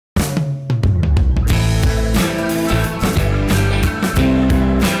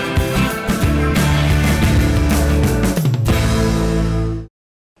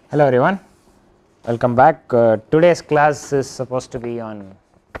Hello everyone, welcome back. Today's class is supposed to be on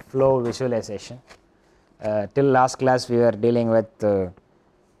flow visualization. Till last class we were dealing with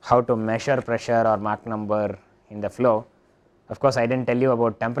how to measure pressure or Mach number in the flow. Of course, I did not tell you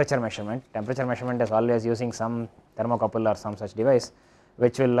about temperature measurement. Temperature measurement is always using some thermocouple or some such device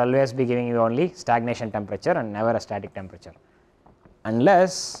which will always be giving you only stagnation temperature and never a static temperature,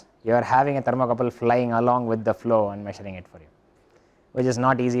 unless you are having a thermocouple flying along with the flow and measuring it for you, which is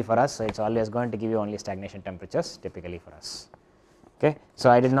not easy for us. So, it is always going to give you only stagnation temperatures typically for us. Okay. So,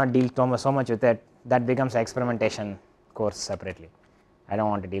 I did not deal so much with it, that becomes an experimentation course separately. I do not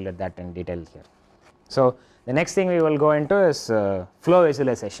want to deal with that in detail here. So, the next thing we will go into is flow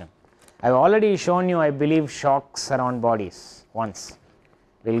visualization. I have already shown you, I believe, shocks around bodies once.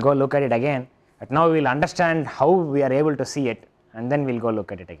 We will go look at it again, but now we will understand how we are able to see it, and then we will go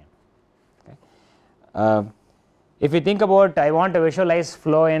look at it again. Okay. If you think about, I want to visualize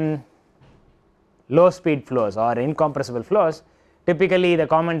flow in low speed flows or incompressible flows, typically the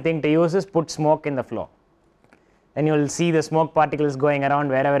common thing to use is put smoke in the flow. Then you will see the smoke particles going around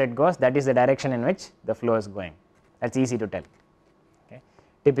wherever it goes, that is the direction in which the flow is going. That is easy to tell. Okay.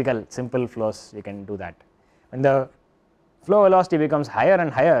 Typical simple flows, you can do that. When the flow velocity becomes higher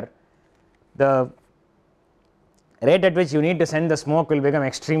and higher, the rate at which you need to send the smoke will become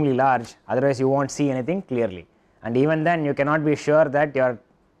extremely large, otherwise you will not see anything clearly. And even then you cannot be sure that you are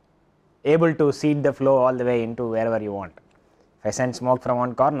able to seed the flow all the way into wherever you want. If I send smoke from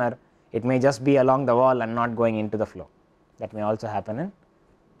one corner, it may just be along the wall and not going into the flow. That may also happen in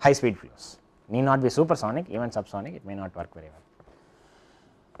high speed flows. Need not be supersonic, even subsonic it may not work very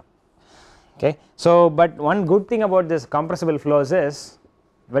well. Okay. So, but one good thing about this compressible flows is,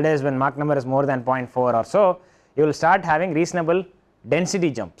 whereas when Mach number is more than 0.4 or so, you will start having reasonable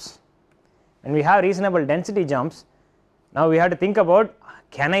density jumps. When we have reasonable density jumps, now we have to think about,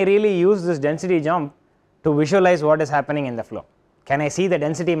 can I really use this density jump to visualize what is happening in the flow? Can I see the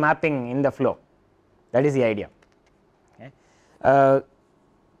density mapping in the flow? That is the idea. Okay.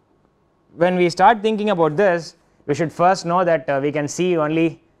 When we start thinking about this, we should first know that we can see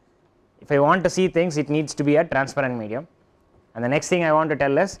only, if I want to see things, it needs to be a transparent medium. And the next thing I want to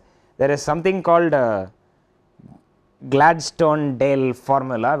tell is, there is something called Gladstone-Dale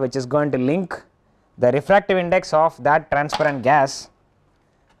formula, which is going to link the refractive index of that transparent gas.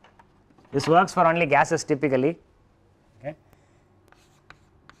 This works for only gases typically. Okay.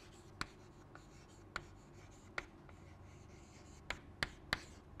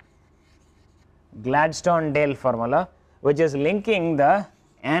 Gladstone-Dale formula, which is linking the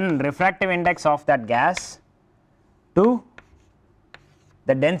N refractive index of that gas to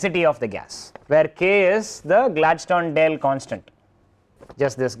the density of the gas, where K is the Gladstone-Dale constant,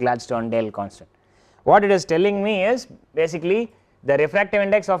 just this Gladstone-Dale constant. What it is telling me is, basically the refractive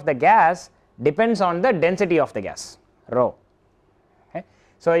index of the gas depends on the density of the gas, rho. Okay.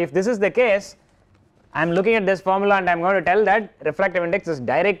 So, if this is the case, I am looking at this formula and I am going to tell that refractive index is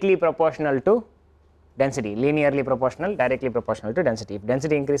directly proportional to density, linearly proportional, directly proportional to density. If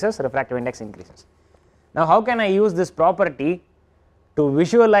density increases, refractive index increases. Now, how can I use this property to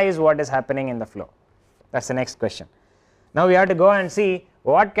visualize what is happening in the flow? That is the next question. Now, we have to go and see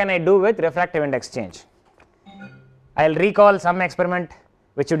what can I do with refractive index change. I will recall some experiment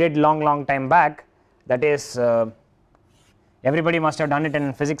which you did long time back, that is everybody must have done it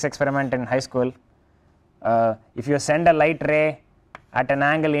in physics experiment in high school. If you send a light ray at an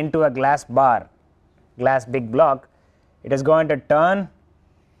angle into a glass bar, glass big block, it is going to turn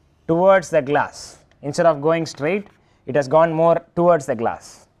towards the glass. Instead of going straight, it has gone more towards the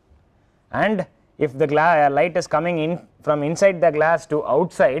glass, and if the light is coming in from inside the glass to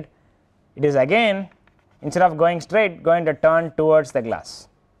outside, it is again, instead of going straight, going to turn towards the glass.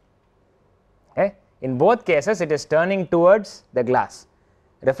 Okay. In both cases it is turning towards the glass.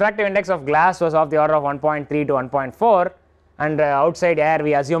 Refractive index of glass was of the order of 1.3 to 1.4, and outside air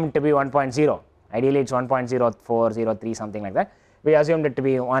we assumed to be 1.0, ideally it is 1.04, 03, something like that, we assumed it to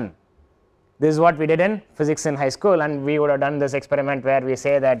be 1. This is what we did in physics in high school, and we would have done this experiment where we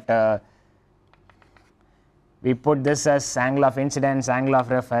say that we put this as angle of incidence, angle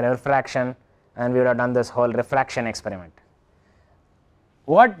of refraction, and we would have done this whole refraction experiment.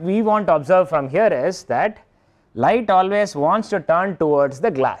 What we want to observe from here is that light always wants to turn towards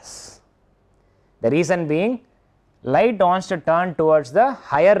the glass. The reason being, light wants to turn towards the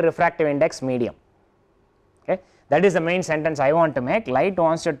higher refractive index medium. Okay. That is the main sentence I want to make. Light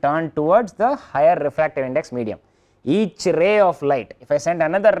wants to turn towards the higher refractive index medium. Each ray of light, if I send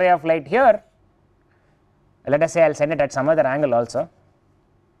another ray of light here, let us say I will send it at some other angle also,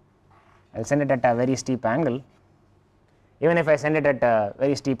 I will send it at a very steep angle, even if I send it at a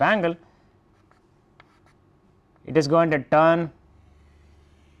very steep angle, it is going to turn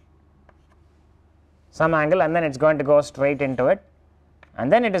some angle and then it is going to go straight into it,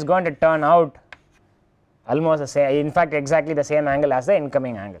 and then it is going to turn out almost the same, in fact exactly the same angle as the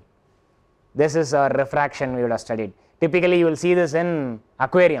incoming angle. This is a refraction we would have studied. Typically you will see this in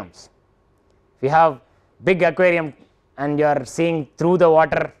aquariums. If you have big aquarium and you are seeing through the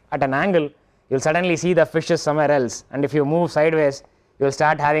water at an angle, you will suddenly see the fishes somewhere else, and if you move sideways you will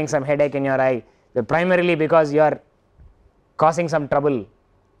start having some headache in your eye, primarily because you are causing some trouble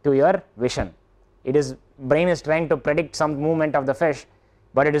to your vision. It is brain is trying to predict some movement of the fish,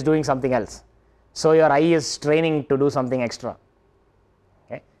 but it is doing something else. So your eye is straining to do something extra.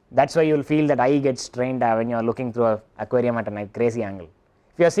 Okay, that's why you will feel that eye gets strained when you are looking through an aquarium at a crazy angle.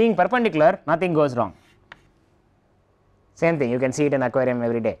 If you are seeing perpendicular, nothing goes wrong. Same thing, you can see it in aquarium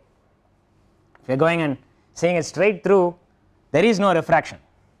every day. If you are going and seeing it straight through, there is no refraction.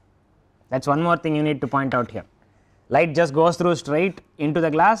 That is one more thing you need to point out here. Light just goes through straight into the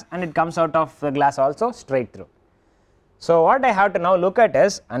glass and it comes out of the glass also straight through. So what I have to now look at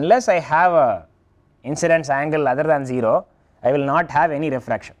is, unless I have a incidence angle other than 0, I will not have any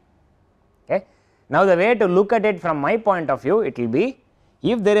refraction. Okay. Now the way to look at it from my point of view, it will be,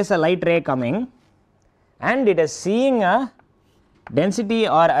 if there is a light ray coming and it is seeing a density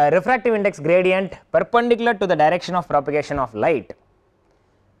or a refractive index gradient perpendicular to the direction of propagation of light.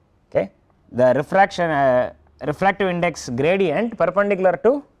 Okay. The refractive index gradient perpendicular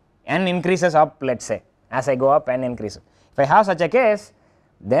to n increases up, let us say, as I go up n increases. If I have such a case,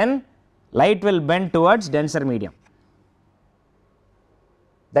 then light will bend towards denser medium.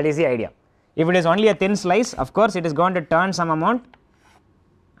 That is the idea. If it is only a thin slice, of course it is going to turn some amount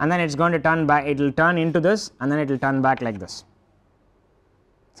and then it is going to turn back, it will turn into this and then it will turn back like this.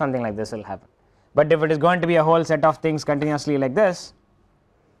 Something like this will happen. But if it is going to be a whole set of things continuously like this,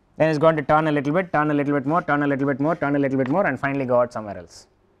 then it is going to turn a little bit, turn a little bit more, turn a little bit more, turn a little bit more, and finally go out somewhere else.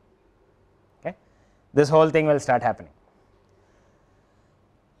 Okay. This whole thing will start happening.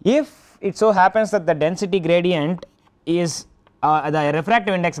 If it so happens that the density gradient is the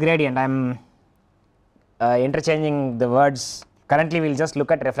refractive index gradient, I am interchanging the words. Currently we will just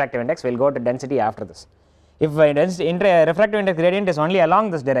look at refractive index, we will go to density after this. If refractive index gradient is only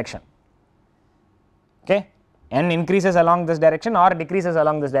along this direction, okay, n increases along this direction or decreases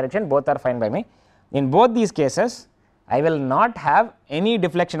along this direction, both are fine by me. In both these cases I will not have any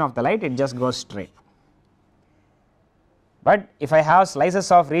deflection of the light, it just goes straight. But if I have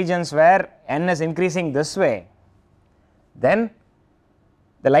slices of regions where n is increasing this way, then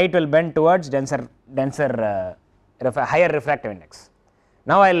the light will bend towards higher refractive index.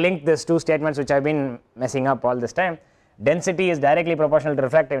 Now I will link these two statements which I have been messing up all this time. Density is directly proportional to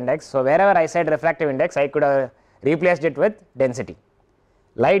refractive index, so wherever I said refractive index I could have replaced it with density.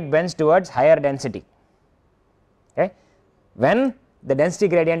 Light bends towards higher density, okay, when the density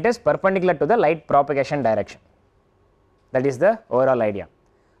gradient is perpendicular to the light propagation direction. That is the overall idea.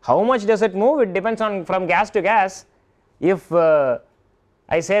 How much does it move? It depends on from gas to gas. If I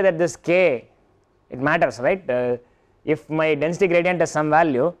say that this k, it matters, right? If my density gradient is some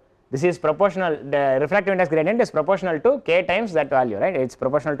value, this is proportional, the refractive index gradient is proportional to k times that value, right? It is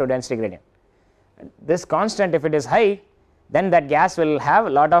proportional to density gradient. This constant, if it is high, then that gas will have a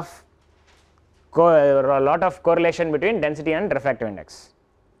lot of correlation between density and refractive index.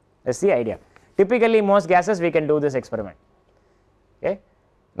 That is the idea. Typically most gases we can do this experiment. Okay.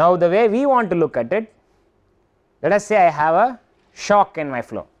 Now the way we want to look at it, let us say I have a shock in my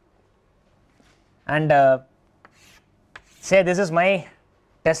flow, and say this is my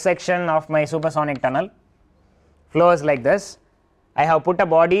test section of my supersonic tunnel. Flow is like this. I have put a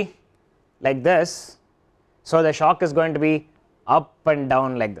body like this, so the shock is going to be up and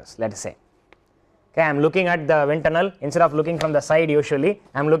down like this, let us say. Okay, I am looking at the wind tunnel, instead of looking from the side usually,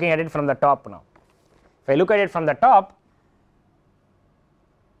 I am looking at it from the top now. If I look at it from the top,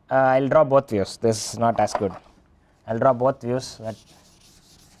 I will draw both views, this is not as good. I will draw both views so that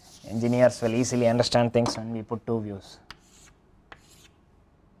engineers will easily understand things when we put two views.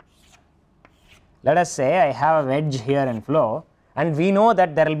 Let us say I have a wedge here in flow and we know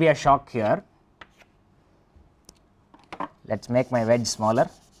that there will be a shock here. Let us make my wedge smaller,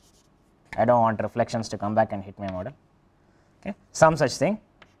 I do not want reflections to come back and hit my model, okay. Some such thing.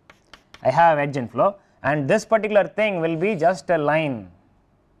 I have a wedge in flow and this particular thing will be just a line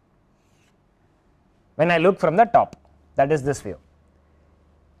when I look from the top, that is this view.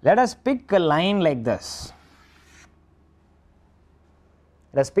 Let us pick a line like this.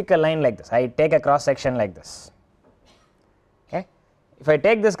 Let us pick a line like this. I take a cross section like this. Okay. If I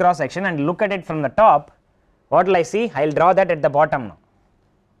take this cross section and look at it from the top, What will I see? I will draw that at the bottom now.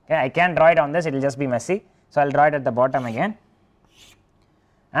 Okay, I can't draw it on this, it will just be messy. So, I will draw it at the bottom again,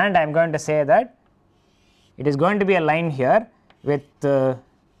 and I am going to say that it is going to be a line here with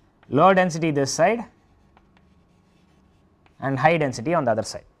low density this side and high density on the other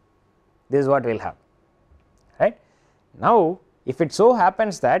side. This is what we will have, right. Now, if it so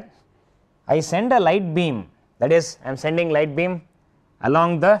happens that I send a light beam, that is I am sending light beam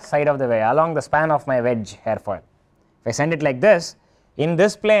along the side of the wedge, along the span of my wedge airfoil. If I send it like this, in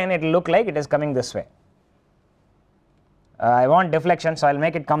this plane it will look like it is coming this way. I want deflection, so I will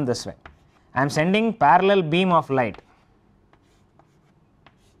make it come this way. I am sending parallel beam of light,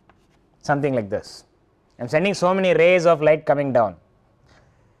 something like this. I am sending so many rays of light coming down.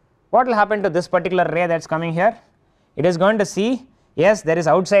 What will happen to this particular ray that is coming here? It is going to see, yes, there is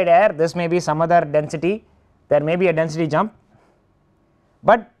outside air, this may be some other density, there may be a density jump,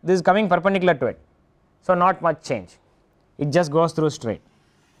 but this is coming perpendicular to it. So, not much change, it just goes through straight.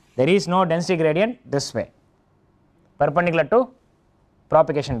 There is no density gradient this way, perpendicular to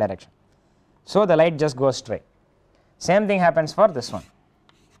propagation direction. So, the light just goes straight. Same thing happens for this one.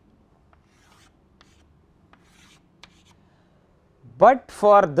 But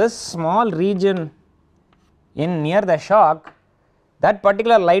for this small region in near the shock, that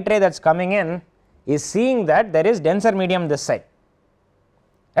particular light ray that is coming in is seeing that there is denser medium this side,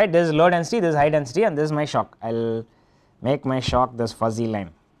 right. This is low density, this is high density, and this is my shock. I will make my shock this fuzzy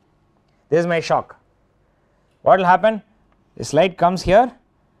line. This is my shock. What will happen? This light comes here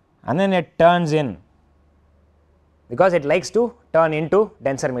and then it turns in, because it likes to turn into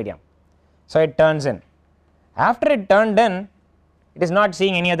denser medium. So, it turns in. After it turned in, it is not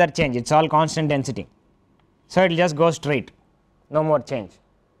seeing any other change, it is all constant density. So, it will just go straight, no more change,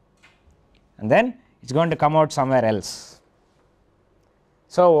 and then it is going to come out somewhere else.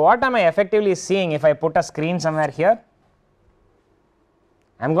 So, what am I effectively seeing if I put a screen somewhere here?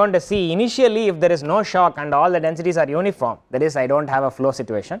 I am going to see initially, if there is no shock and all the densities are uniform, that is I do not have a flow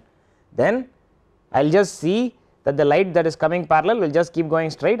situation, then I will just see that the light that is coming parallel will just keep going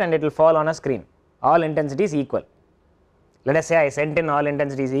straight and it will fall on a screen, all intensities equal. Let us say I sent in all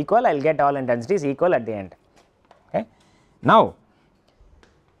intensities equal, I will get all intensities equal at the end. Okay. Now,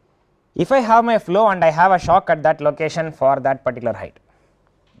 if I have my flow and I have a shock at that location for that particular height,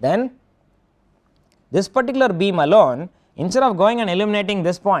 then this particular beam alone, instead of going and illuminating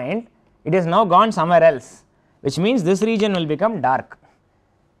this point, it is now gone somewhere else, which means this region will become dark,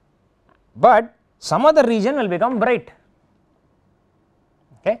 but some other region will become bright.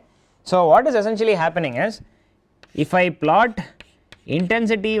 Okay. So, what is essentially happening is, if I plot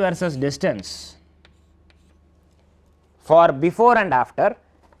intensity versus distance for before and after,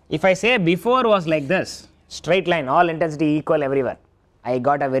 if I say before was like this, straight line, all intensity equal everywhere, I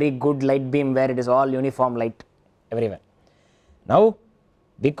got a very good light beam where it is all uniform light everywhere. Now,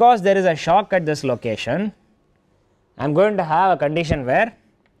 because there is a shock at this location, I am going to have a condition where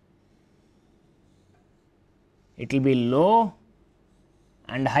it will be low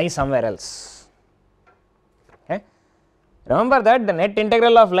and high somewhere else. Okay. Remember that the net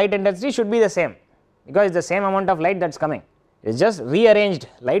integral of light intensity should be the same, because it is the same amount of light that is coming, it is just rearranged,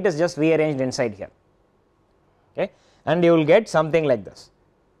 light is just rearranged inside here, okay, and you will get something like this.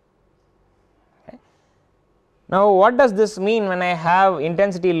 Okay. Now, what does this mean when I have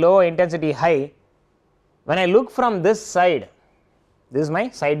intensity low, intensity high? When I look from this side, this is my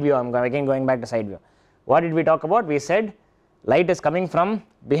side view, I am again going back to side view. What did we talk about? We said light is coming from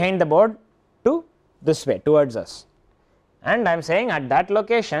behind the board to this way towards us, and I am saying at that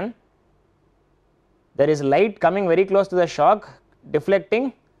location there is light coming very close to the shock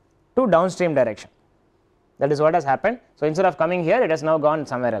deflecting to downstream direction. That is what has happened. So, instead of coming here, it has now gone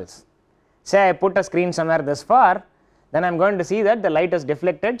somewhere else. Say I put a screen somewhere this far, then I am going to see that the light is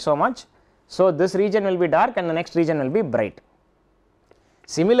deflected so much. So, this region will be dark and the next region will be bright.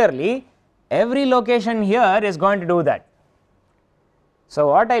 Similarly, every location here is going to do that. So,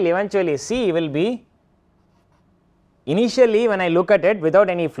 what I will eventually see will be, initially when I look at it without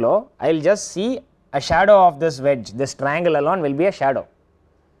any flow, I will just see a shadow of this wedge, this triangle alone will be a shadow.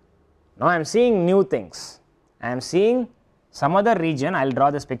 Now, I am seeing new things, I am seeing some other region, I will draw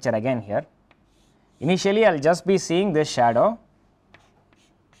this picture again here. Initially, I will just be seeing this shadow,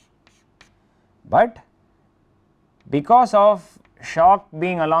 but because of shock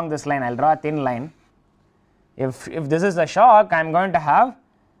being along this line, I will draw a thin line. If this is a shock, I am going to have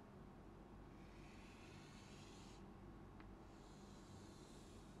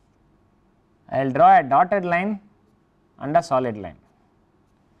I will draw a dotted line and a solid line.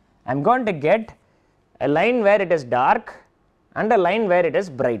 I am going to get a line where it is dark and a line where it is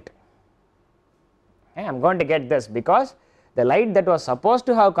bright. Okay, I am going to get this because the light that was supposed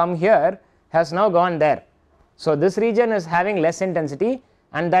to have come here has now gone there. So, this region is having less intensity,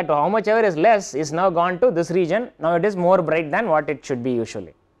 and that how much ever is less is now gone to this region. Now, it is more bright than what it should be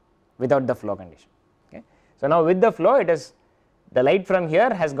usually without the flow condition. Okay. So, now with the flow, it is the light from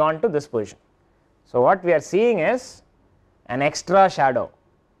here has gone to this position. So, what we are seeing is an extra shadow,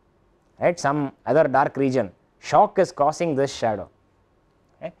 right, some other dark region. Shock is causing this shadow.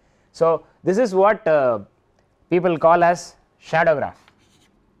 Okay. So, this is what people call as shadow graph.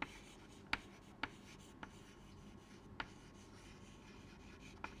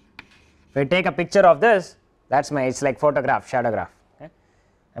 If I take a picture of this, that is my, it is like photograph, shadow graph. Okay.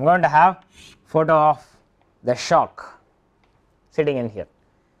 I am going to have photo of the shock sitting in here.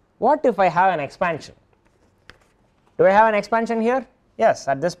 What if I have an expansion? Do I have an expansion here? Yes,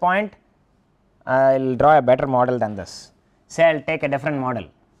 at this point I will draw a better model than this. Say I will take a different model.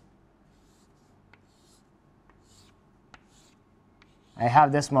 I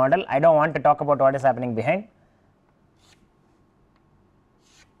have this model, I do not want to talk about what is happening behind.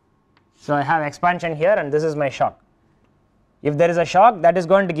 So, I have expansion here and this is my shock. If there is a shock, that is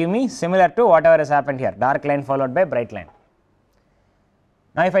going to give me similar to whatever has happened here, dark line followed by bright line.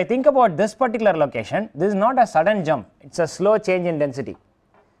 Now, if I think about this particular location, this is not a sudden jump, it is a slow change in density.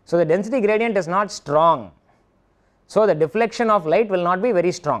 So, the density gradient is not strong. So, the deflection of light will not be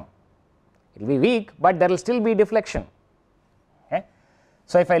very strong, it will be weak, but there will still be deflection. Okay.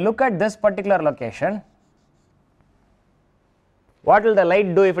 So, if I look at this particular location, what will the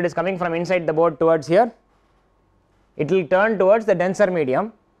light do if it is coming from inside the board towards here? It will turn towards the denser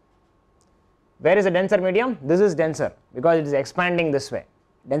medium. Where is the denser medium? This is denser because it is expanding this way,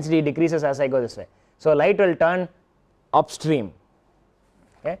 density decreases as I go this way. So, light will turn upstream.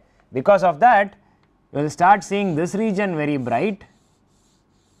 Okay. Because of that, you will start seeing this region very bright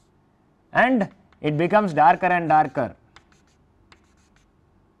and it becomes darker and darker.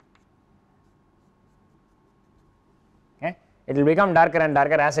 Okay. It will become darker and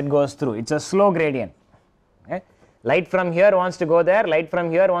darker as it goes through, it is a slow gradient. Okay. Light from here wants to go there, light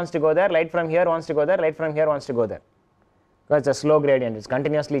from here wants to go there, light from here wants to go there, light from here wants to go there, because it is a slow gradient, it is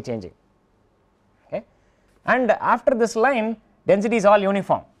continuously changing. Okay. And after this line, density is all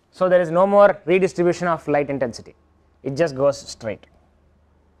uniform. So, there is no more redistribution of light intensity, it just goes straight.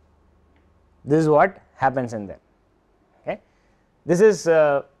 This is what happens in there. Okay. This is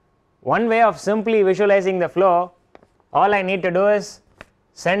one way of simply visualizing the flow. All I need to do is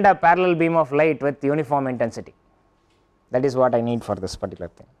send a parallel beam of light with uniform intensity. That is what I need for this particular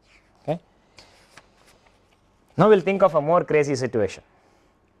thing. Okay. Now, we will think of a more crazy situation.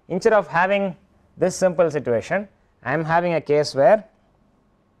 Instead of having this simple situation, I am having a case where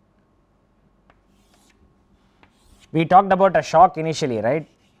we talked about a shock initially, right,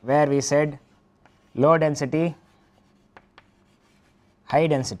 where we said low density, high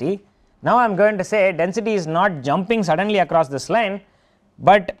density. Now, I am going to say density is not jumping suddenly across this line,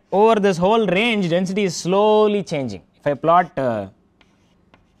 but over this whole range density is slowly changing. If I plot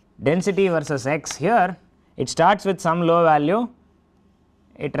density versus x here, it starts with some low value,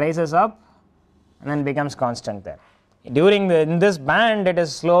 it rises up and then becomes constant there. During in this band it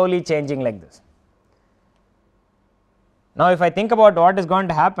is slowly changing like this. Now, if I think about what is going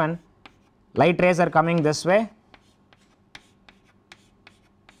to happen, light rays are coming this way,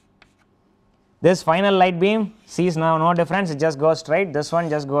 this final light beam sees now no difference, it just goes straight, this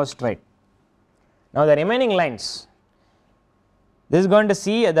one just goes straight. Now, the remaining lines, this is going to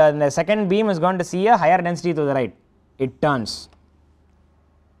see the second beam is going to see a higher density to the right, it turns.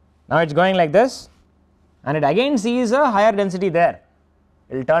 Now, it is going like this and it again sees a higher density there,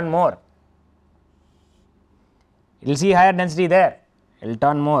 it will turn more. It will see higher density there, it will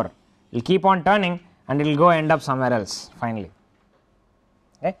turn more, it will keep on turning and it will go end up somewhere else finally.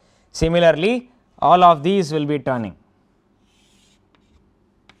 Okay. Similarly, all of these will be turning.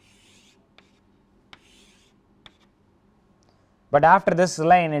 But after this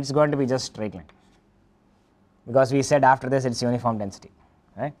line, it is going to be just straight line, because we said after this it is uniform density,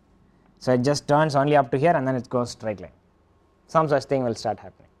 right. So, it just turns only up to here and then it goes straight line, some such thing will start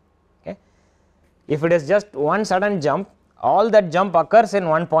happening. Okay. If it is just one sudden jump, all that jump occurs in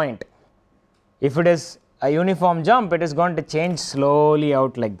one point. If it is a uniform jump, it is going to change slowly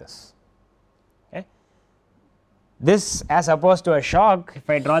out like this. Okay. This as opposed to a shock, if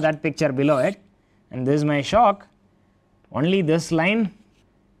I draw that picture below it and this is my shock, only this line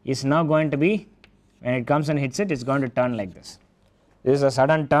is now going to be, when it comes and hits it, it is going to turn like this. This is a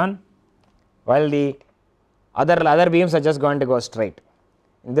sudden turn, while the other beams are just going to go straight.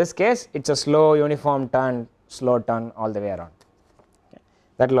 In this case, it is a slow uniform turn, slow turn all the way around. Okay.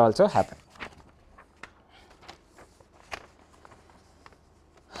 That will also happen.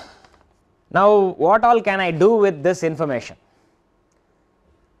 Now what all can I do with this information?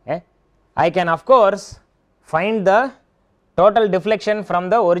 Okay. I can of course find the total deflection from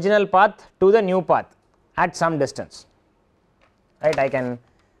the original path to the new path at some distance, right. I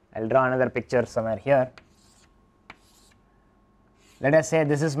will draw another picture somewhere here. Let us say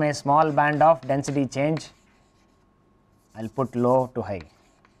this is my small band of density change. I will put low to high,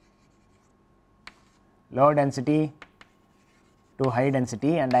 low density to high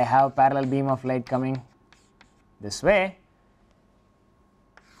density, and I have parallel beam of light coming this way.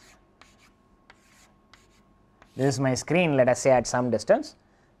 This is my screen, let us say at some distance.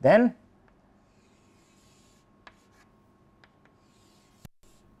 Then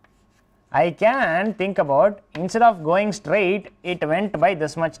I can think about, instead of going straight, it went by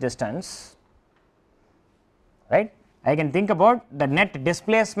this much distance, right. I can think about the net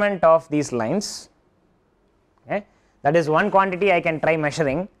displacement of these lines, okay. That is one quantity I can try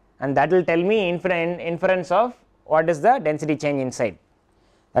measuring, and that will tell me inference of what is the density change inside.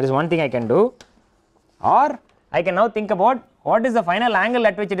 That is one thing I can do. Or I can now think about what is the final angle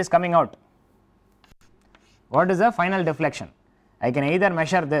at which it is coming out, what is the final deflection. I can either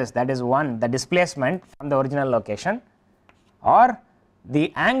measure this, that is one, the displacement from the original location, or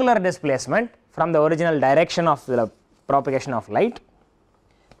the angular displacement from the original direction of the propagation of light,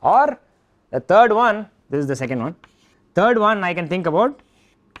 or the third one, this is the second one, third one I can think about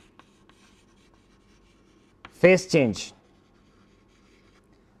phase change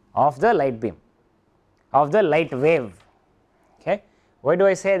of the light beam, of the light wave. Okay. Why do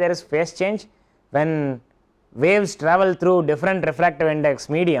I say there is phase change? When waves travel through different refractive index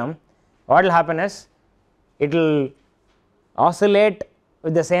medium, what will happen is it will oscillate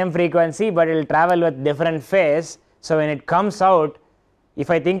with the same frequency, but it will travel with different phase. So when it comes out, if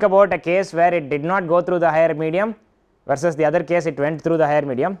I think about a case where it did not go through the higher medium versus the other case it went through the higher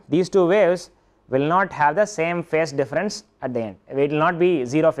medium, these two waves will not have the same phase difference at the end. It will not be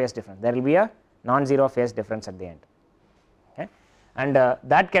zero phase difference, there will be a non-zero phase difference at the end. Okay. And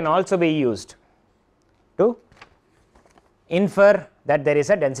that can also be used to infer that there is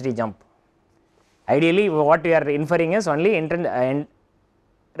a density jump. Ideally what we are inferring is only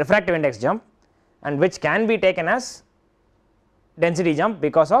refractive index jump, and which can be taken as density jump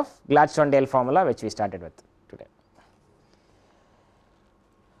because of Gladstone-Dale formula which we started with today.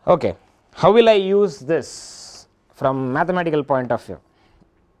 Okay. How will I use this from mathematical point of view?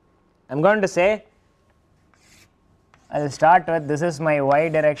 I am going to say, I will start with, this is my y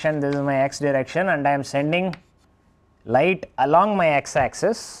direction, this is my x direction, and I am sending light along my x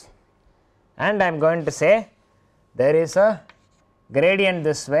axis, and I am going to say there is a gradient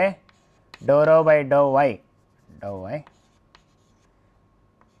this way, dou rho by dou y,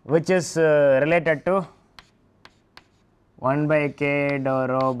 which is related to 1 by k dou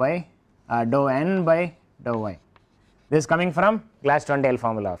rho by dou n by dou y. This is coming from Gladstone-Dale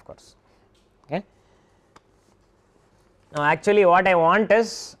formula, of course. Okay. Now actually what I want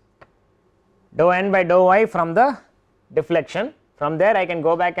is dou n by dou y from the deflection. From there I can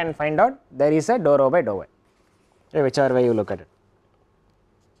go back and find out there is a dou rho by dou y, okay, whichever way you look at it.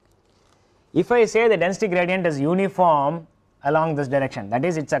 If I say the density gradient is uniform along this direction, that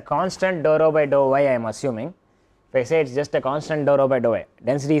is it is a constant dou rho by dou y, I am assuming. If I say it is just a constant dou rho by dou y,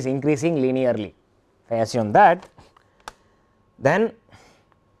 density is increasing linearly, if I assume that, then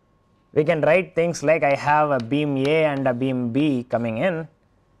we can write things like, I have a beam A and a beam B coming in,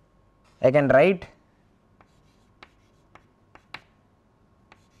 I can write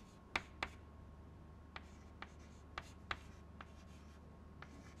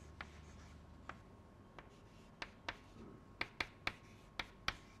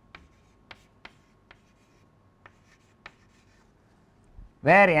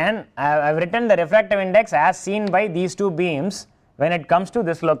where n, I have written the refractive index as seen by these two beams when it comes to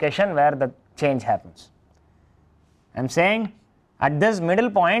this location where the change happens. I am saying at this middle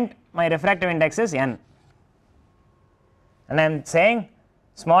point my refractive index is n, and I am saying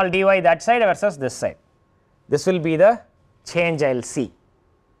small dy that side versus this side, this will be the change I will see,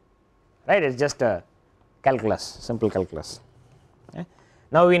 right. It is just a calculus, simple calculus. Okay.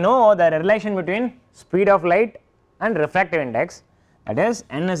 Now we know the relation between speed of light and refractive index, that is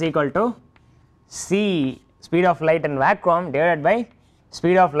n is equal to c speed of light in vacuum divided by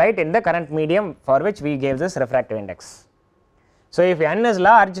speed of light in the current medium for which we gave this refractive index. So if n is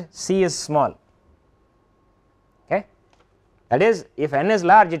large, c is small, okay. That is if n is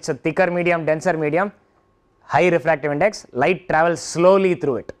large, it is a thicker medium, denser medium, high refractive index, light travels slowly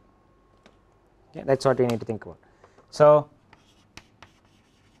through it, okay. That is what we need to think about. So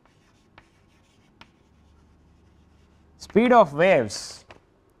speed of waves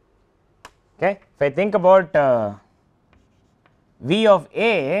Okay. If I think about V of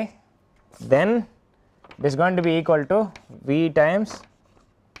A, then it is going to be equal to V times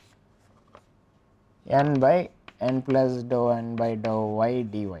n by n plus dou n by dou y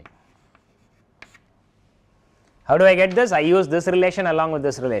dy. How do I get this? I use this relation along with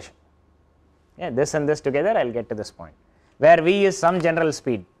this relation. Yeah, this and this together, I will get to this point where V is some general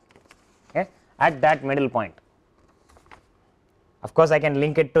speed, okay, at that middle point. Of course, I can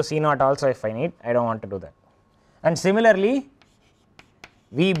link it to C naught also if I need, I do not want to do that. And similarly,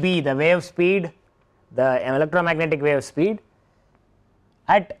 Vb, the wave speed, the electromagnetic wave speed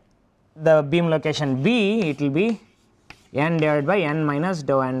at the beam location B, it will be n divided by n minus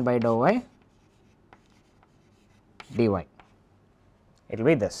dou n by dou y dy. It will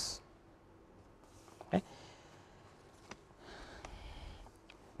be this. Okay.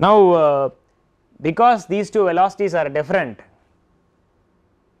 Now, because these two velocities are different,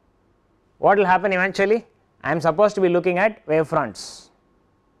 what will happen eventually? I am supposed to be looking at wave fronts.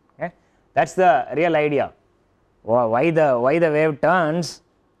 Okay. That is the real idea. Why the wave turns,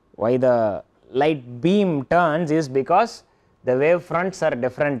 why the light beam turns is because the wave fronts are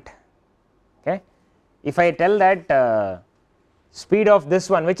different. Okay. If I tell that speed of this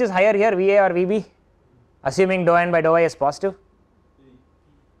one, which is higher here, Va or Vb, assuming dou n by dou y is positive,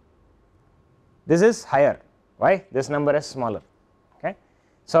 this is higher. Why? This number is smaller. Okay.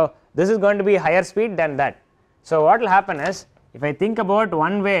 So, this is going to be higher speed than that. So, what will happen is, if I think about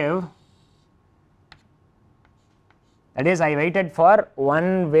one wave, that is I waited for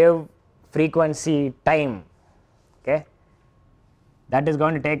one wave frequency time, okay, that is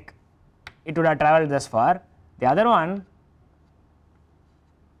going to take, it would have travelled this far. The other one,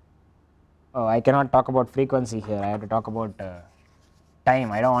 oh, I cannot talk about frequency here, I have to talk about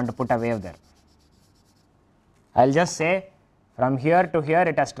time, I do not want to put a wave there. I will just say from here to here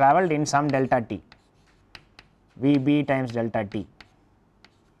it has travelled in some delta t, Vb times delta t,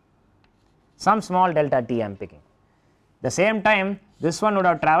 some small delta t I am picking. The same time this one would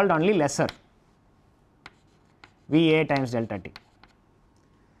have travelled only lesser, Va times delta t.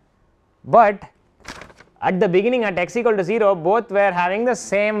 But at the beginning at x equal to 0, both were having the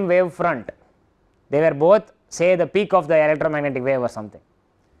same wave front, they were both say the peak of the electromagnetic wave or something.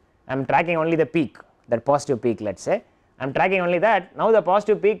 I am tracking only the peak, that positive peak, let us say, I am tracking only that. Now the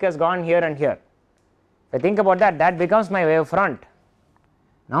positive peak has gone here and here. If I think about that, that becomes my wave front.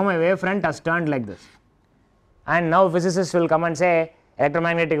 Now my wave front has turned like this, and now physicists will come and say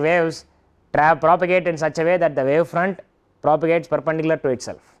electromagnetic waves propagate in such a way that the wave front propagates perpendicular to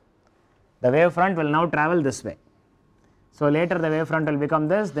itself. The wave front will now travel this way. So later the wave front will become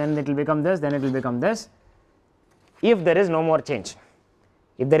this, then it will become this, then it will become this, if there is no more change.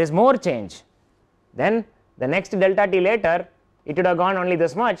 If there is more change, then the next delta t later, it would have gone only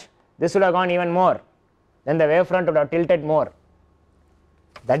this much, this would have gone even more, then the wave front would have tilted more.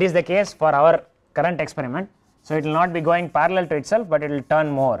 That is the case for our current experiment. So it will not be going parallel to itself, but it will turn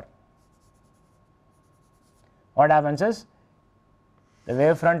more. What happens is, the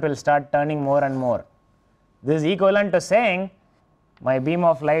wave front will start turning more and more. This is equivalent to saying my beam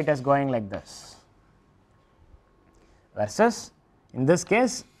of light is going like this, versus in this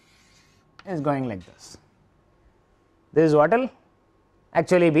case is going like this. This is what will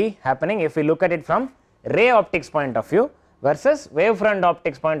actually be happening if we look at it from ray optics point of view versus wavefront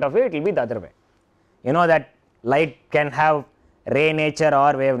optics point of view, it will be the other way. You know that light can have ray nature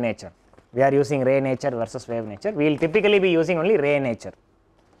or wave nature. We are using ray nature versus wave nature. We will typically be using only ray nature.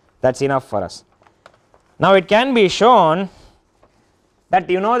 That is enough for us. Now it can be shown that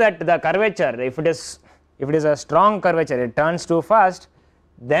you know that the curvature, if it is a strong curvature, it turns too fast,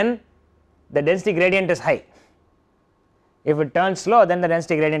 then the density gradient is high. If it turns slow, then the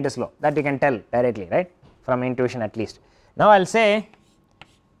density gradient is low. That you can tell directly, right, from intuition at least. Now I will say,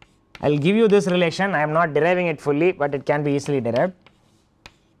 I will give you this relation. I am not deriving it fully, but it can be easily derived.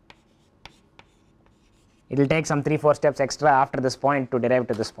 It will take some 3-4 steps extra after this point to derive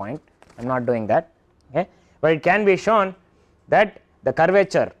to this point. I am not doing that, okay. But it can be shown that the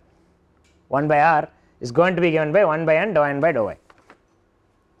curvature 1 by r is going to be given by 1 by n dou n by dou y.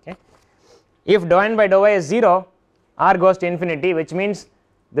 Okay. If dou n by dou y is 0, r goes to infinity, which means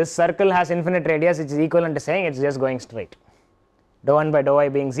this circle has infinite radius, which is equivalent to saying it is just going straight. Dou n by dou y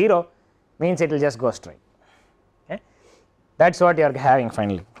being 0 means it will just go straight. Okay. That is what you are having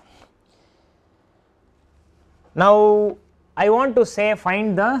finally. Now I want to say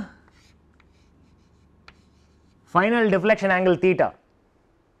find the final deflection angle theta.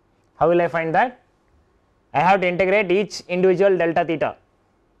 How will I find that? I have to integrate each individual delta theta.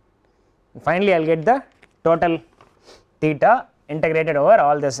 Finally I will get the total theta integrated over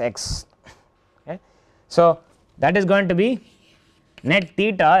all this x. So, that is going to be net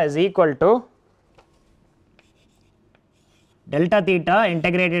theta is equal to delta theta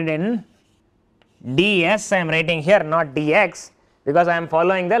integrated in ds. I am writing here not dx because I am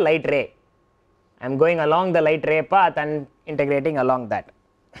following the light ray. I am going along the light ray path and integrating along that.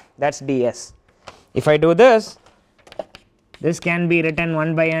 That is ds. If I do this, this can be written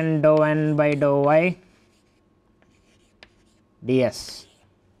 1 by n dou n by dou y ds.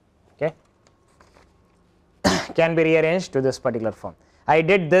 Okay, can be rearranged to this particular form. I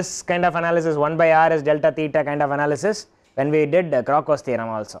did this kind of analysis 1 by r is delta theta kind of analysis when we did Krokow's theorem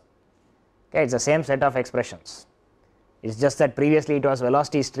also. Okay, it is the same set of expressions. It is just that previously it was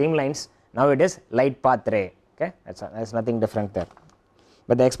velocity streamlines, now it is light path ray. Okay, that's nothing different there,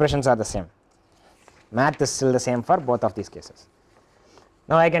 but the expressions are the same. Math is still the same for both of these cases.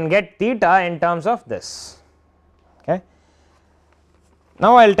 Now I can get theta in terms of this. Okay.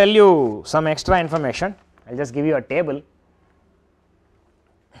 Now I will tell you some extra information. I will just give you a table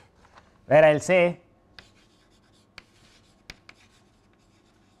where I will say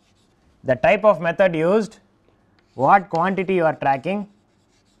the type of method used, what quantity you are tracking,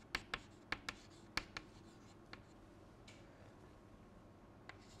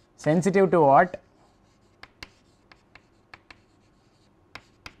 sensitive to what,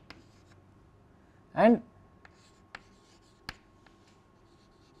 and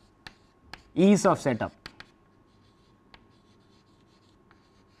ease of setup.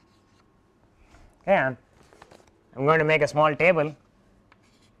 Okay, I am going to make a small table,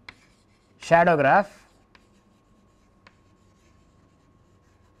 shadow graph.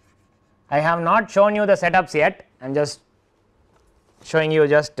 I have not shown you the setups yet, I am just showing you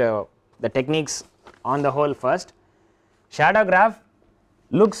just the techniques on the whole first. Shadow graph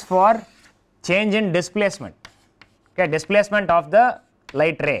looks for change in displacement, okay, displacement of the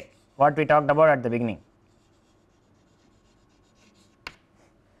light ray, what we talked about at the beginning.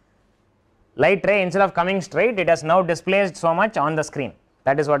 Light ray, instead of coming straight, it has now displaced so much on the screen,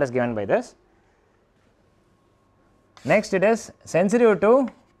 that is what is given by this. Next it is sensitive to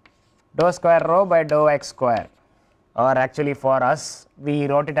dou square rho by dou x square, or actually for us we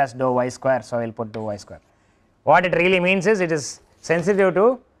wrote it as dou y square, so I will put dou y square. What it really means is it is sensitive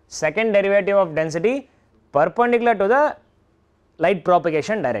to second derivative of density perpendicular to the light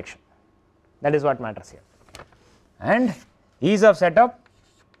propagation direction, that is what matters here. And ease of setup,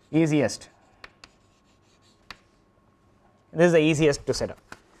 easiest, this is the easiest to set up.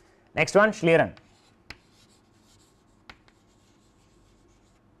 Next one, Schlieren.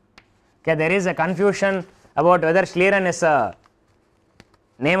 Okay, there is a confusion about whether Schlieren is a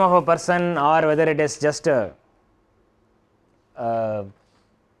name of a person or whether it is just a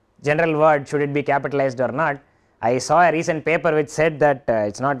general word, should it be capitalized or not. I saw a recent paper which said that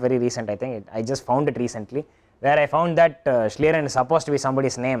it is not very recent, I think I just found it recently, where I found that Schlieren is supposed to be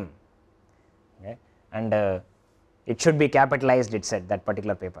somebody's name, okay, and it should be capitalized, it said, that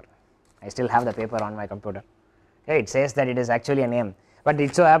particular paper. I still have the paper on my computer. Okay, it says that it is actually a name, but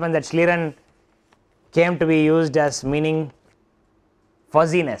it so happens that Schlieren came to be used as meaning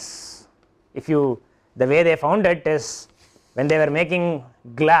fuzziness. If you, the way they found it is when they were making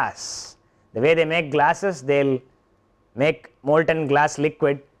glass, the way they make glasses, they will make molten glass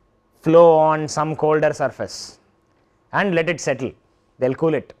liquid flow on some colder surface and let it settle, they will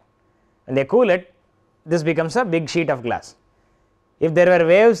cool it. When they cool it, this becomes a big sheet of glass. If there were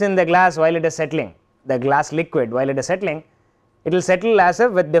waves in the glass while it is settling, the glass liquid while it is settling, it will settle as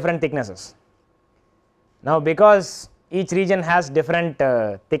if with different thicknesses. Now because each region has different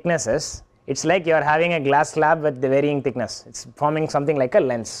thicknesses, it is like you are having a glass slab with the varying thickness, it is forming something like a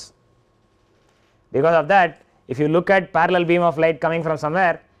lens. Because of that, if you look at parallel beam of light coming from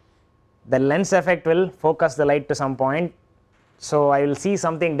somewhere, the lens effect will focus the light to some point, so I will see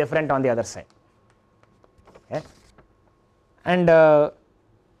something different on the other side. Okay. And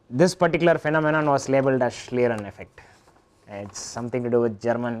this particular phenomenon was labeled as Schlieren effect. It is something to do with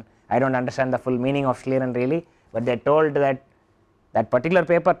German, I do not understand the full meaning of Schlieren really, but they told that, that particular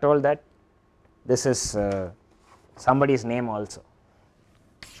paper told that this is somebody's name also.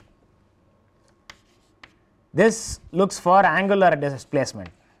 This looks for angular displacement,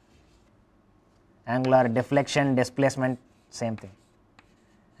 angular deflection, displacement, same thing,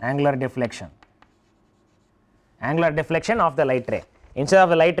 angular deflection of the light ray. Instead of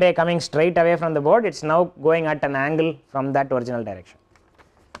the light ray coming straight away from the board, it is now going at an angle from that original direction.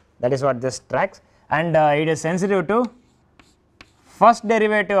 That is what this tracks, and it is sensitive to first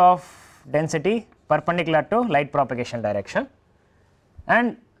derivative of density perpendicular to light propagation direction,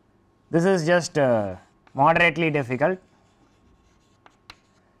 and this is just moderately difficult.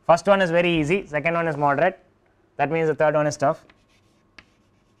 First one is very easy, second one is moderate, that means the third one is tough.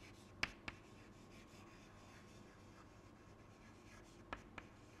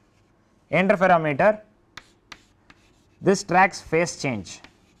 Interferometer, this tracks phase change.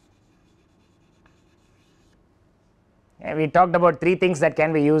 We talked about 3 things that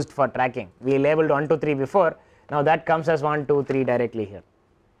can be used for tracking. We labeled 1, 2, 3 before, now that comes as 1, 2, 3 directly here.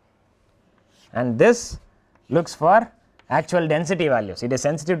 And this looks for actual density values, it is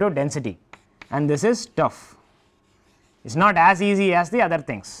sensitive to density, and this is tough. It is not as easy as the other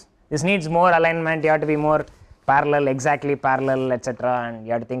things. This needs more alignment, you have to be more parallel, exactly parallel, etc., and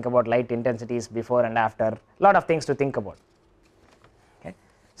you have to think about light intensities before and after, lot of things to think about. Okay.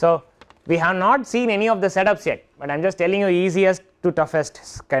 So, we have not seen any of the setups yet, but I am just telling you easiest to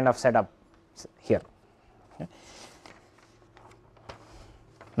toughest kind of setup here. Okay.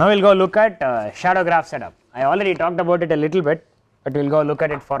 Now, we will go look at shadow graph setup. I already talked about it a little bit, but we will go look at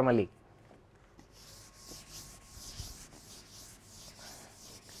it formally.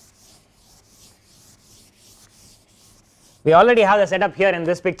 We already have the setup here in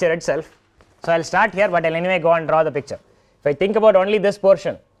this picture itself. So, I will start here, but I will anyway go and draw the picture. If I think about only this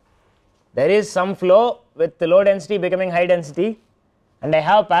portion, there is some flow with the low density becoming high density, and I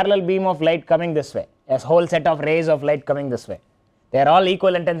have parallel beam of light coming this way, a whole set of rays of light coming this way. They are all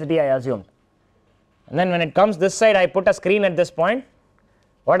equal intensity, I assumed. And then when it comes this side, I put a screen at this point.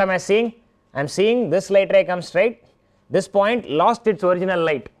 What am I seeing? I am seeing this light ray come straight. This point lost its original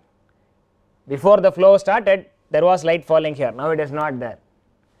light. Before the flow started, there was light falling here, now it is not there,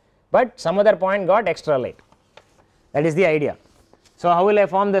 but some other point got extra light. That is the idea. So, how will I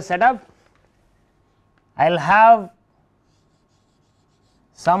form this setup? I will have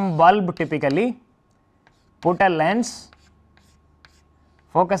some bulb typically, put a lens,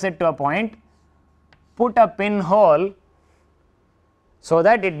 focus it to a point, put a pinhole so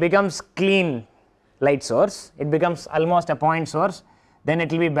that it becomes clean light source, it becomes almost a point source, then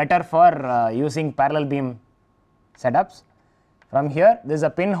it will be better for using parallel beam setups. From here, this is a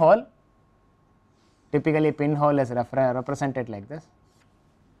pinhole, typically pinhole is represented like this,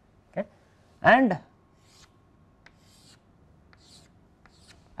 okay, and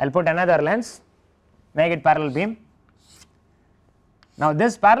I will put another lens, make it parallel beam. Now,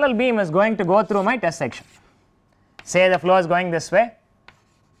 this parallel beam is going to go through my test section. Say the flow is going this way,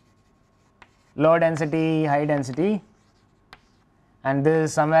 low density, high density, and this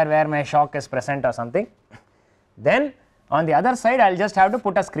is somewhere where my shock is present or something. Then on the other side, I will just have to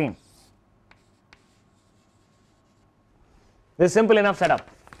put a screen. This is simple enough setup.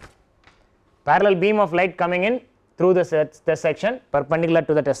 Parallel beam of light coming in through the test section perpendicular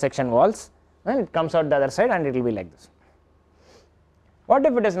to the test section walls, and it comes out the other side and it will be like this. What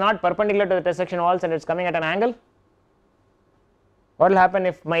if it is not perpendicular to the test section walls and it is coming at an angle? What will happen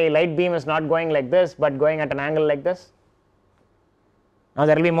if my light beam is not going like this, but going at an angle like this? Now,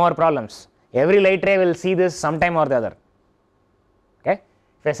 there will be more problems. Every light ray will see this sometime or the other. Okay.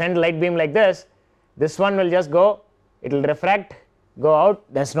 If I send light beam like this one will just go, it will refract, go out,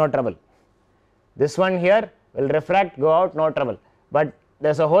 there is no trouble. This one here will refract, go out, no trouble. But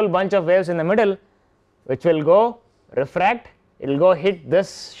there is a whole bunch of waves in the middle which will go refract, it will go hit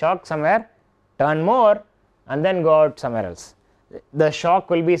this shock somewhere, turn more, and then go out somewhere else. The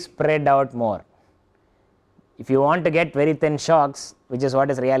shock will be spread out more. If you want to get very thin shocks, which is what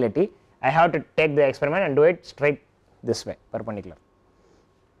is reality, I have to take the experiment and do it straight this way, perpendicular.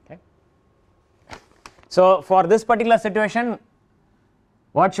 Okay. So, for this particular situation,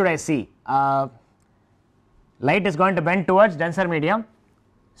 what should I see? Light is going to bend towards denser medium.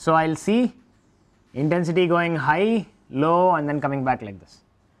 So, I will see intensity going high, low, and then coming back like this.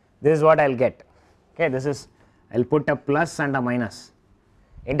 This is what I will get. Okay, this is, I will put a plus and a minus.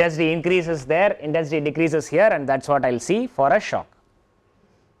 Intensity increases there, intensity decreases here, and that is what I will see for a shock.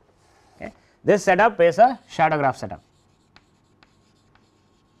 Okay. This setup is a shadow graph setup.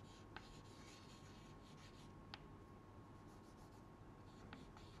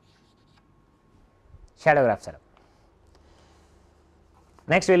 Shadow graph setup.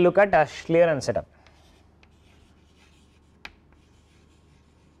 Next, we will look at a Schlieren setup.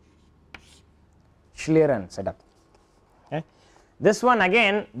 Schlieren setup. Okay. This one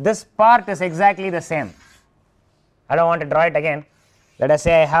again, this part is exactly the same. I do not want to draw it again. Let us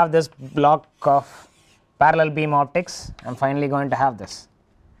say I have this block of parallel beam optics. I am finally going to have this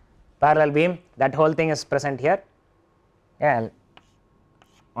parallel beam. That whole thing is present here. Yeah,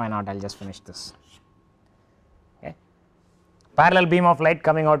 why not? I will just finish this. Okay. Parallel beam of light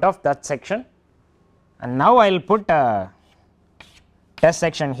coming out of that section, and now I will put a test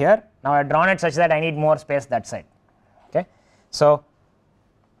section here. Now I have drawn it such that I need more space that side. Okay. So,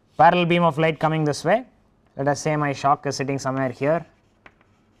 parallel beam of light coming this way. Let us say my shock is sitting somewhere here,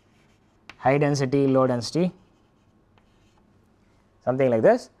 high density, low density, something like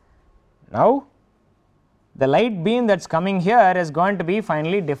this. Now, the light beam that is coming here is going to be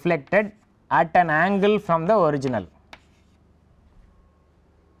finally deflected at an angle from the original.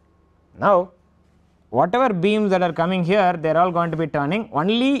 Now, whatever beams that are coming here, they are all going to be turning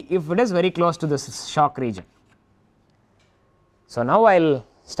only if it is very close to this shock region. So, now I will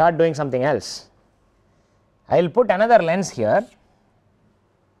start doing something else. I will put another lens here.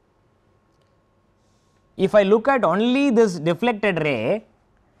 If I look at only this deflected ray,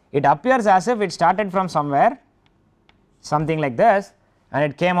 it appears as if it started from somewhere, something like this, and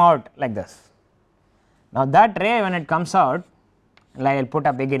it came out like this. Now, that ray when it comes out, I will put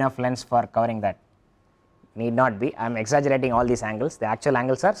a big enough lens for covering that, need not be, I am exaggerating all these angles, the actual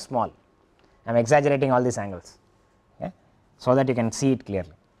angles are small, I am exaggerating all these angles, okay, so that you can see it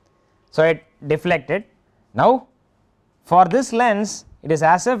clearly. So, it deflected. Now, for this lens, it is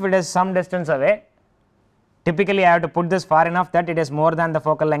as if it is some distance away. Typically, I have to put this far enough that it is more than the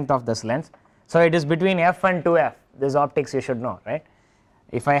focal length of this lens. So, it is between f and 2f, this optics you should know, right.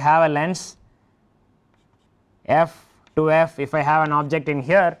 If I have a lens f to f, if I have an object in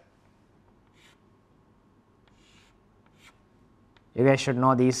here, you guys should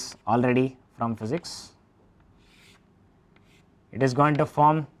know these already from physics, it is going to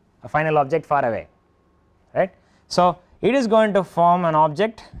form a final object far away, right. So, it is going to form an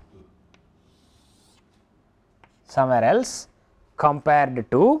object somewhere else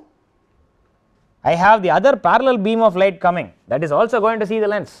compared to, I have the other parallel beam of light coming, that is also going to see the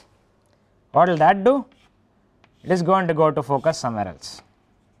lens. What will that do? It is going to go to focus somewhere else,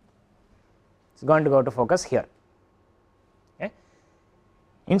 it is going to go to focus here. Okay.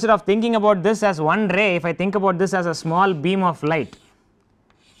 Instead of thinking about this as one ray, if I think about this as a small beam of light,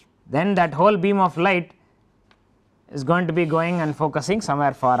 then that whole beam of light is going to be going and focusing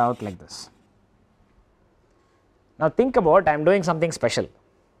somewhere far out like this. Now, think about, I am doing something special.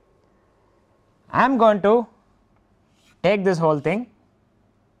 I am going to take this whole thing,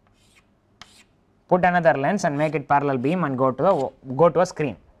 put another lens and make it parallel beam and go to a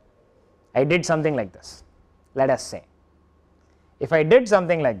screen. I did something like this, let us say. If I did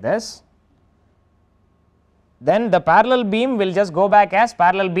something like this, then the parallel beam will just go back as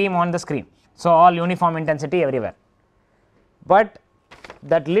parallel beam on the screen. So, all uniform intensity everywhere. But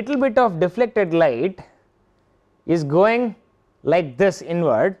that little bit of deflected light is going like this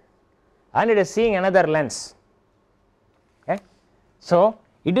inward and it is seeing another lens. Okay. So,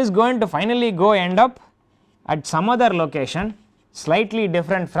 it is going to finally go end up at some other location slightly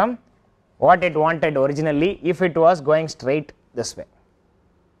different from what it wanted originally if it was going straight this way.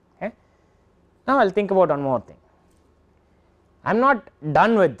 Okay. Now, I will think about one more thing. I am not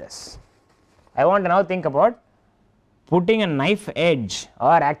done with this. I want to now think about putting a knife edge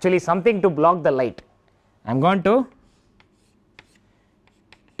or actually something to block the light. I am going to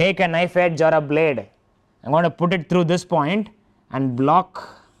take a knife edge or a blade, I am going to put it through this point and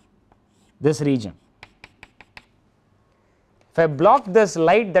block this region. If I block this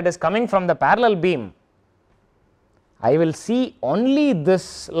light that is coming from the parallel beam, I will see only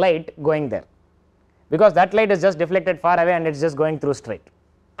this light going there, because that light is just deflected far away and it is just going through straight,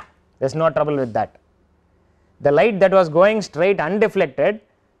 there is no trouble with that. The light that was going straight undeflected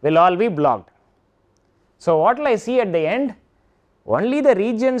will all be blocked. So, what will I see at the end? Only the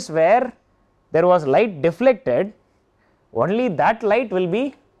regions where there was light deflected, only that light will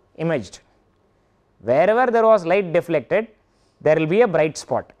be imaged. Wherever there was light deflected, there will be a bright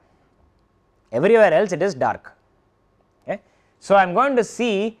spot, everywhere else it is dark. Okay. So, I am going to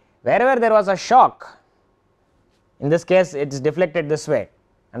see wherever there was a shock, in this case it is deflected this way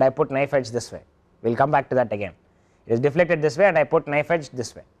and I put knife edge this way, we will come back to that again. It is deflected this way and I put knife edge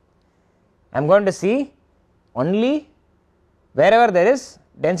this way. I am going to see only wherever there is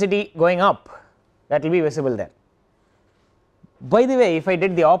density going up, that will be visible there. By the way, if I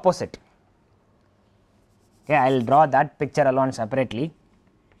did the opposite, okay, I will draw that picture alone separately.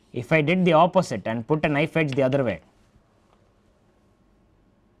 If I did the opposite and put a knife edge the other way,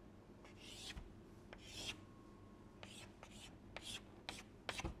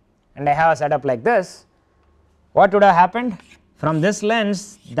 and I have a setup like this, what would have happened? From this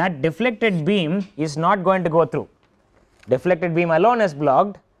lens, that deflected beam is not going to go through, deflected beam alone is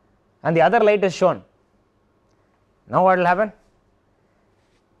blocked and the other light is shown. Now, what will happen?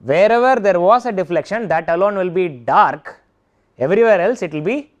 Wherever there was a deflection, that alone will be dark, everywhere else it will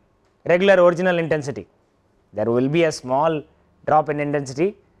be regular original intensity. There will be a small drop in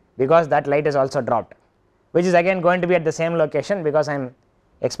intensity because that light is also dropped, which is again going to be at the same location because I am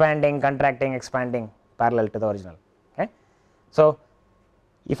expanding, contracting, expanding parallel to the original. Okay. So,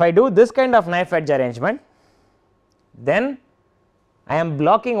 if I do this kind of knife edge arrangement, then I am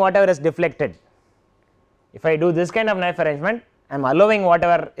blocking whatever is deflected. If I do this kind of knife arrangement, I am allowing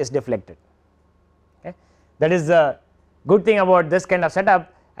whatever is deflected. Okay. That is the good thing about this kind of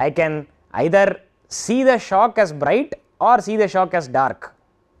setup. I can either see the shock as bright or see the shock as dark.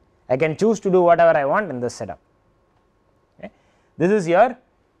 I can choose to do whatever I want in this setup. Okay. This is your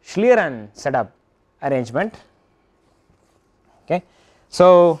Schlieren setup arrangement. Okay.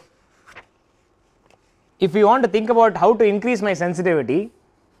 So, if we want to think about how to increase my sensitivity,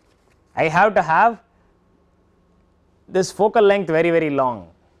 I have to have this focal length very long.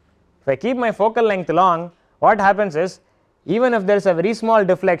 If I keep my focal length long, what happens is, even if there is a very small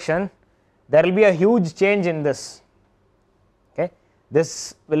deflection, there will be a huge change in this. Okay.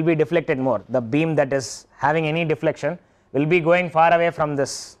 This will be deflected more. The beam that is having any deflection will be going far away from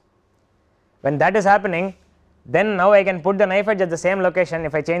this. When that is happening, then now I can put the knife edge at the same location.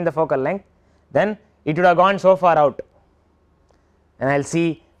 If I change the focal length, then it would have gone so far out, and I will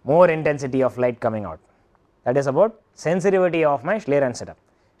see more intensity of light coming out. That is about sensitivity of my Schlieren setup.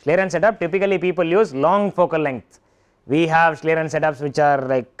 Schlieren setup, typically people use long focal length. We have Schlieren setups which are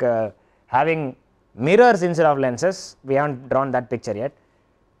like having mirrors instead of lenses. We have not drawn that picture yet.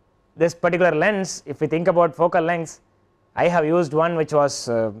 This particular lens, if we think about focal lengths, I have used one which was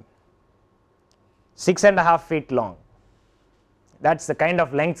 6.5 feet long. That is the kind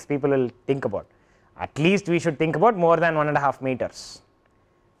of lengths people will think about. At least we should think about more than 1.5 meters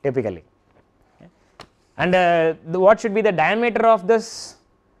typically. Okay. And what should be the diameter of this?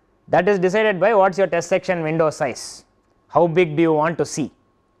 That is decided by what is your test section window size. How big do you want to see?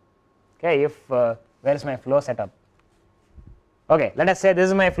 Okay, if where is my flow setup? Okay, let us say this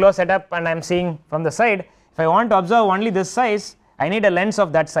is my flow setup and I am seeing from the side. If I want to observe only this size, I need a lens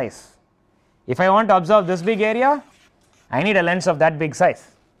of that size. If I want to observe this big area, I need a lens of that big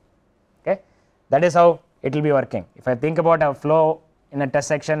size. Okay, that is how it will be working. If I think about a flow in a test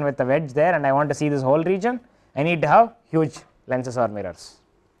section with a wedge there and I want to see this whole region, I need to have huge lenses or mirrors.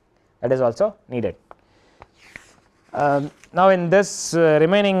 That is also needed. Now in this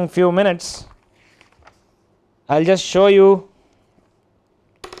remaining few minutes, I will just show you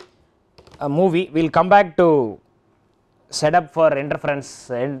a movie. We will come back to setup for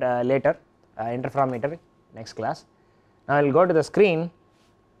interference and later, interferometer next class. Now I will go to the screen.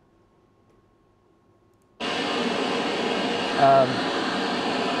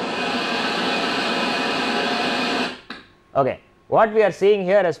 Okay, what we are seeing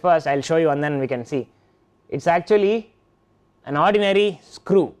here is, first I will show you and then we can see. It is actually an ordinary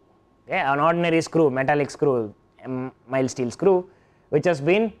screw, okay, an ordinary screw, metallic screw, mild steel screw, which has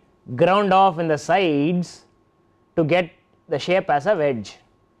been ground off in the sides to get the shape as a wedge.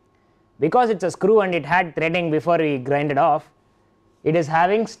 Because it is a screw and it had threading before we grind it off, it is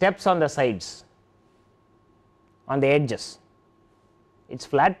having steps on the sides, on the edges. Its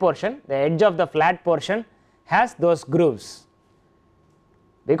flat portion, the edge of the flat portion has those grooves.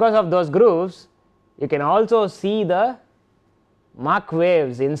 Because of those grooves, you can also see the Mach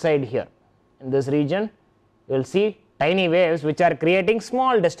waves inside here. In this region, you will see tiny waves which are creating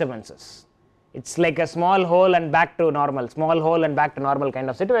small disturbances. It is like a small hole and back to normal, small hole and back to normal kind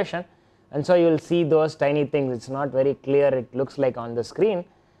of situation, and so you will see those tiny things. It is not very clear, it looks like on the screen,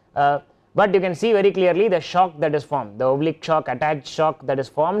 but you can see very clearly the shock that is formed, the oblique shock, attached shock that is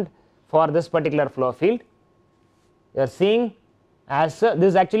formed for this particular flow field. You are seeing as this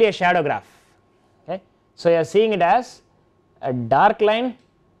is actually a shadow graph. Okay. So you are seeing it as a dark line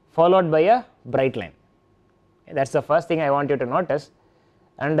followed by a bright line. Okay, that is the first thing I want you to notice.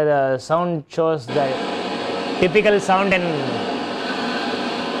 And the sound shows the typical sound in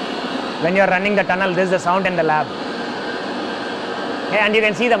when you are running the tunnel. This is the sound in the lab. Okay, and you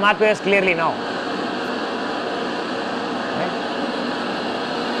can see the Mach waves clearly now. Okay.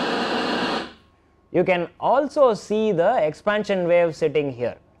 You can also see the expansion wave sitting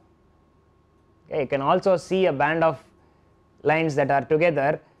here. Okay, you can also see a band of lines that are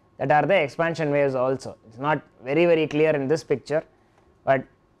together, that are the expansion waves also. It is not very clear in this picture, but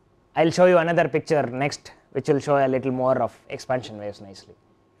I will show you another picture next which will show a little more of expansion waves nicely.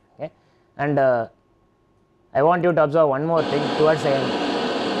 Okay. And I want you to observe one more thing towards the end.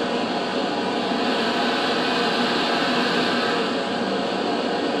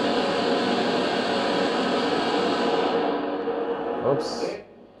 Oops.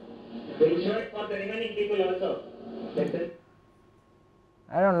 Will show it for the remaining people also.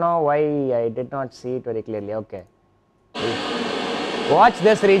 I don't know why I did not see it very clearly. Okay. Watch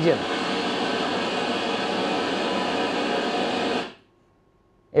this region.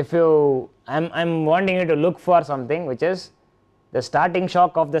 if you, I'm wanting you to look for something which is the starting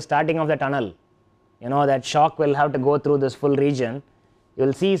shock of the starting of the tunnel. You know that shock will have to go through this full region. You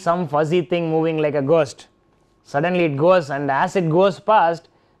will see some fuzzy thing moving like a ghost. Suddenly it goes, and as it goes past,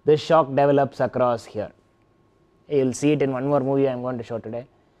 this shock develops across here. You will see it in one more movie I am going to show today.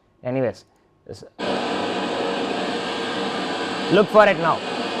 Anyways, look for it now.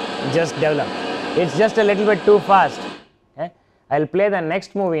 Just develop. It's just a little bit too fast. Okay? I will play the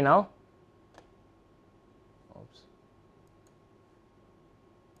next movie now. Oops.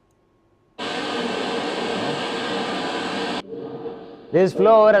 This is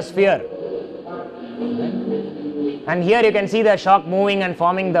flow over a sphere. And here you can see the shock moving and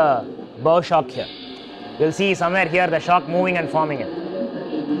forming the bow shock here. You will see somewhere here the shock moving and forming it.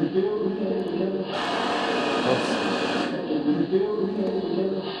 Oops.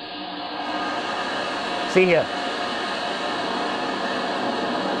 See here.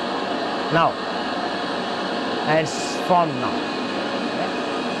 Now. And it's formed now.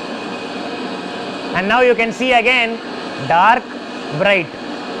 And now you can see again dark, bright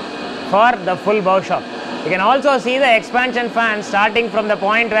for the full bow shock. You can also see the expansion fan starting from the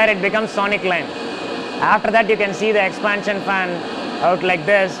point where it becomes sonic line. After that you can see the expansion fan out like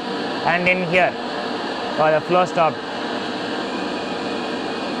this and in here for the flow stop.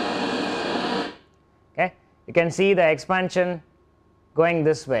 Okay, you can see the expansion going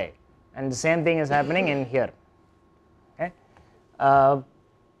this way, and the same thing is happening in here. Okay,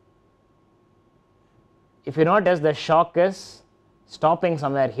 if you notice, the shock is stopping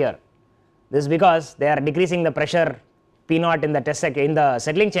somewhere here. This is because they are decreasing the pressure P0 in the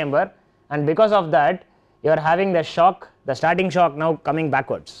settling chamber, and because of that you are having the shock, the starting shock now coming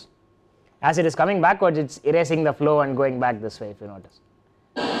backwards. As it is coming backwards, it is erasing the flow and going back this way, if you notice.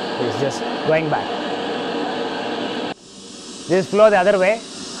 It is just going back. This flow the other way.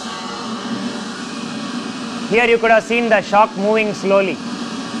 Here you could have seen the shock moving slowly.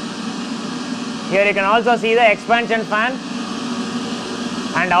 Here you can also see the expansion fan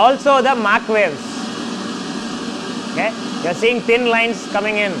and also the Mach waves. Okay, you are seeing thin lines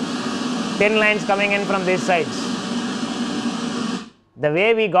coming in from these sides. The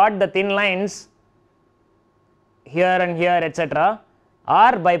way we got the thin lines here and here, etc.,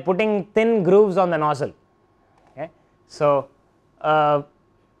 are by putting thin grooves on the nozzle. Okay, so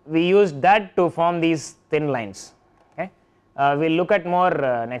we used that to form these thin lines. Okay, we'll look at more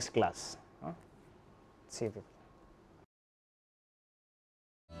next class. See if